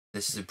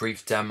This is a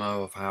brief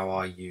demo of how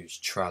I use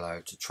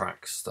Trello to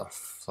track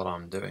stuff that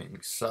I'm doing.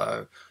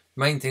 So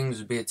main things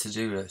would be a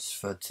to-do list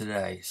for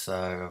today.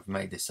 So I've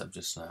made this up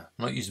just now.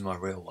 I'm not using my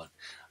real one.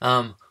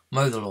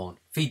 Mow the lawn,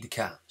 feed the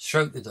cat,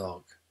 stroke the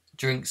dog,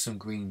 drink some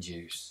green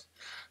juice.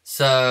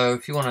 So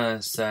if you want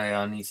to say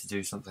I need to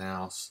do something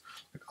else,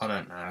 like, I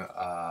don't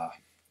know,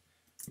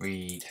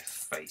 read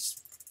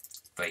Facebook.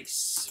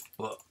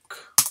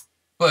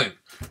 Boom.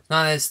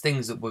 Now there's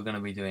things that we're going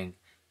to be doing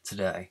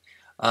today.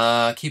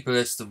 Keep a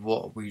list of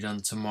what we've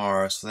done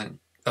tomorrow. So I think,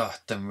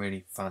 don't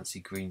really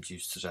fancy green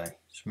juice today.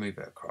 Just move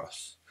it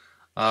across.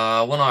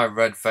 When I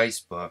read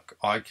Facebook,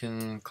 I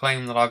can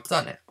claim that I've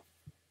done it.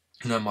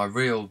 You know, my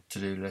real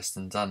to-do list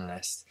and done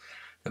list,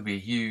 there'll be a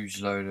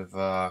huge load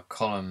of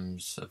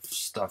columns of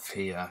stuff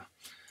here.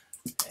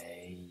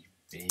 A,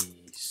 B,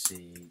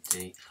 C,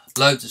 D.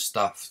 Loads of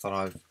stuff that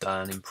I've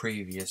done in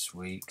previous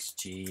weeks,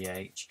 G,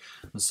 H,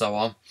 and so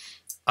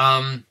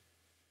on.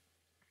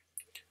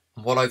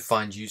 What I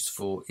find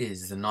useful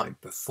is the night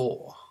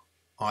before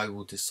I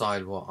will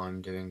decide what I'm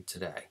doing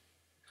today,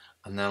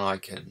 and then I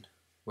can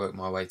work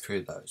my way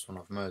through those. When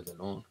I've mowed the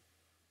lawn,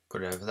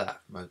 put it over there,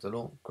 mowed the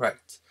lawn,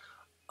 great.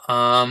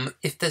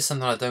 If there's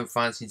something I don't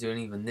fancy doing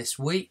even this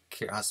week,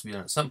 it has to be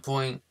done at some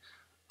point.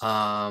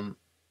 I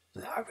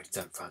really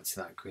don't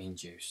fancy that green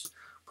juice.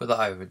 Put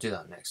that over, do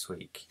that next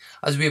week.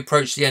 As we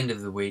approach the end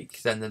of the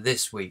week, then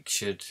this week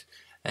should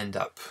end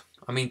up,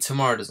 I mean,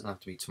 tomorrow doesn't have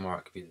to be tomorrow,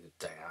 it could be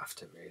the day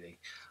after, really.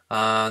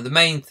 The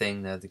main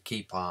thing there, the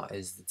key part,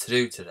 is the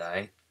to-do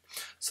today,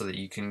 so that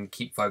you can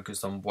keep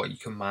focused on what you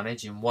can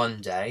manage in one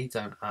day.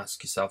 Don't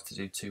ask yourself to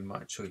do too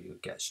much or you'll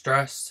get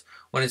stressed.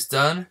 When it's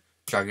done,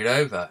 drag it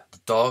over. The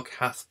dog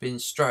hath been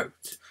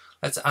stroked.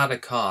 Let's add a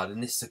card,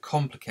 and this is a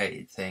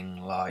complicated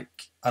thing,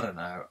 like, I don't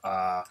know,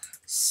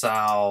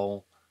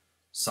 sell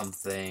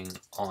something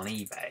on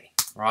eBay,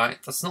 right?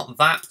 That's not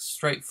that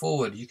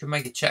straightforward. You can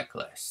make a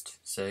checklist.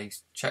 See,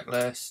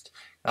 checklist,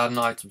 add an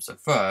item. So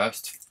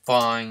first,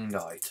 find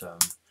item,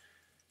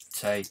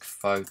 take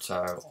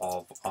photo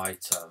of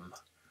item,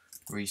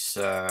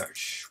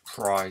 research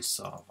price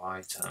of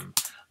item,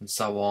 and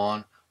so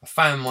on. I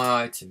found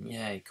my item,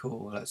 yay,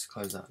 cool, let's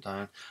close that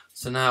down.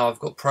 So now I've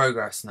got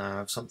progress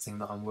now of something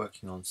that I'm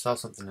working on. Sell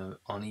something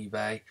on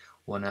eBay,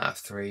 1 out of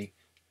 3,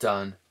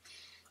 done.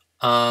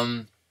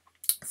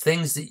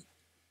 Things that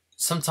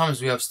sometimes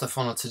we have stuff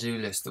on a to-do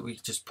list that we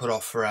just put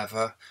off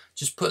forever.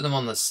 Just put them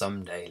on the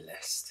someday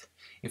list.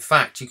 In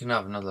fact, you can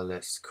have another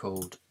list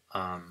called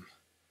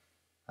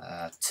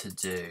to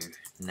do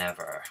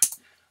never.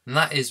 And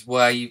that is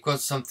where you've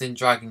got something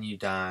dragging you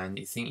down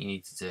that you think you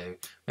need to do.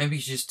 Maybe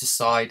you just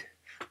decide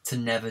to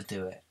never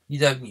do it. You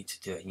don't need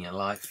to do it in your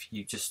life.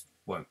 You just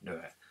won't do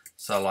it.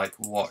 So like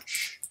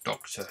watch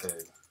Doctor Who,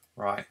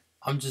 right?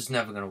 I'm just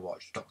never going to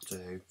watch Doctor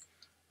Who.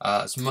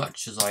 As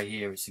much as I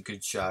hear it's a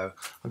good show,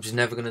 I'm just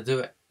never going to do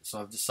it. So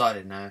I've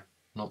decided now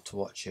not to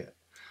watch it.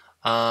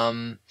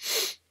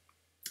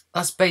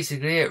 That's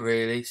basically it,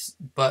 really.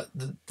 But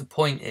the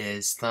point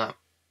is that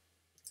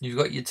you've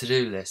got your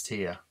to-do list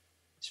here.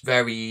 It's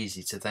very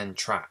easy to then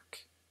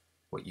track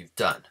what you've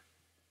done.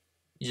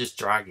 You just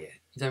drag it.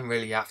 You don't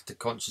really have to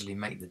consciously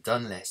make the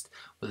done list.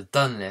 But the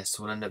done list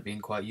will end up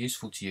being quite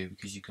useful to you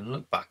because you can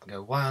look back and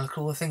go, wow, look at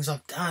all the things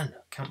I've done.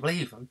 I can't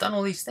believe I've done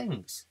all these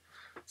things.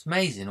 It's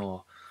amazing.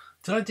 Or,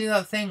 did I do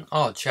that thing?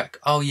 Oh, check.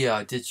 Oh, yeah,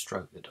 I did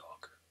stroke the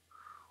dog.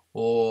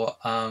 Or,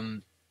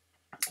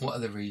 what are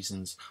the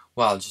reasons?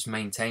 Well, just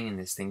maintaining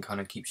this thing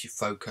kind of keeps you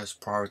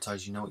focused,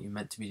 prioritise, you know what you're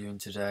meant to be doing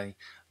today,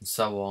 and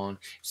so on.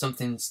 If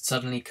something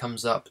suddenly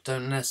comes up,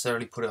 don't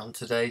necessarily put it on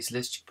today's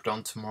list, you put it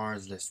on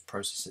tomorrow's list,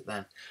 process it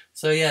then.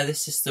 So yeah,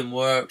 this system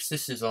works.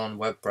 This is on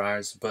web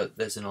browser, but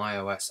there's an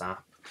iOS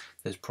app,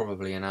 there's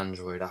probably an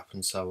Android app,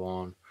 and so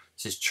on.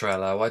 This is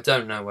Trello. I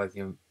don't know whether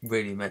you're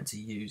really meant to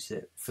use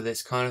it for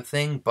this kind of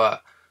thing,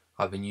 but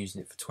I've been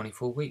using it for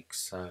 24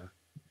 weeks, so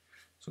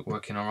it's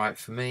working alright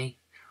for me.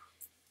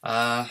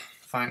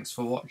 Thanks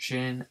for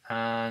watching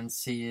and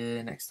see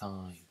you next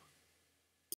time.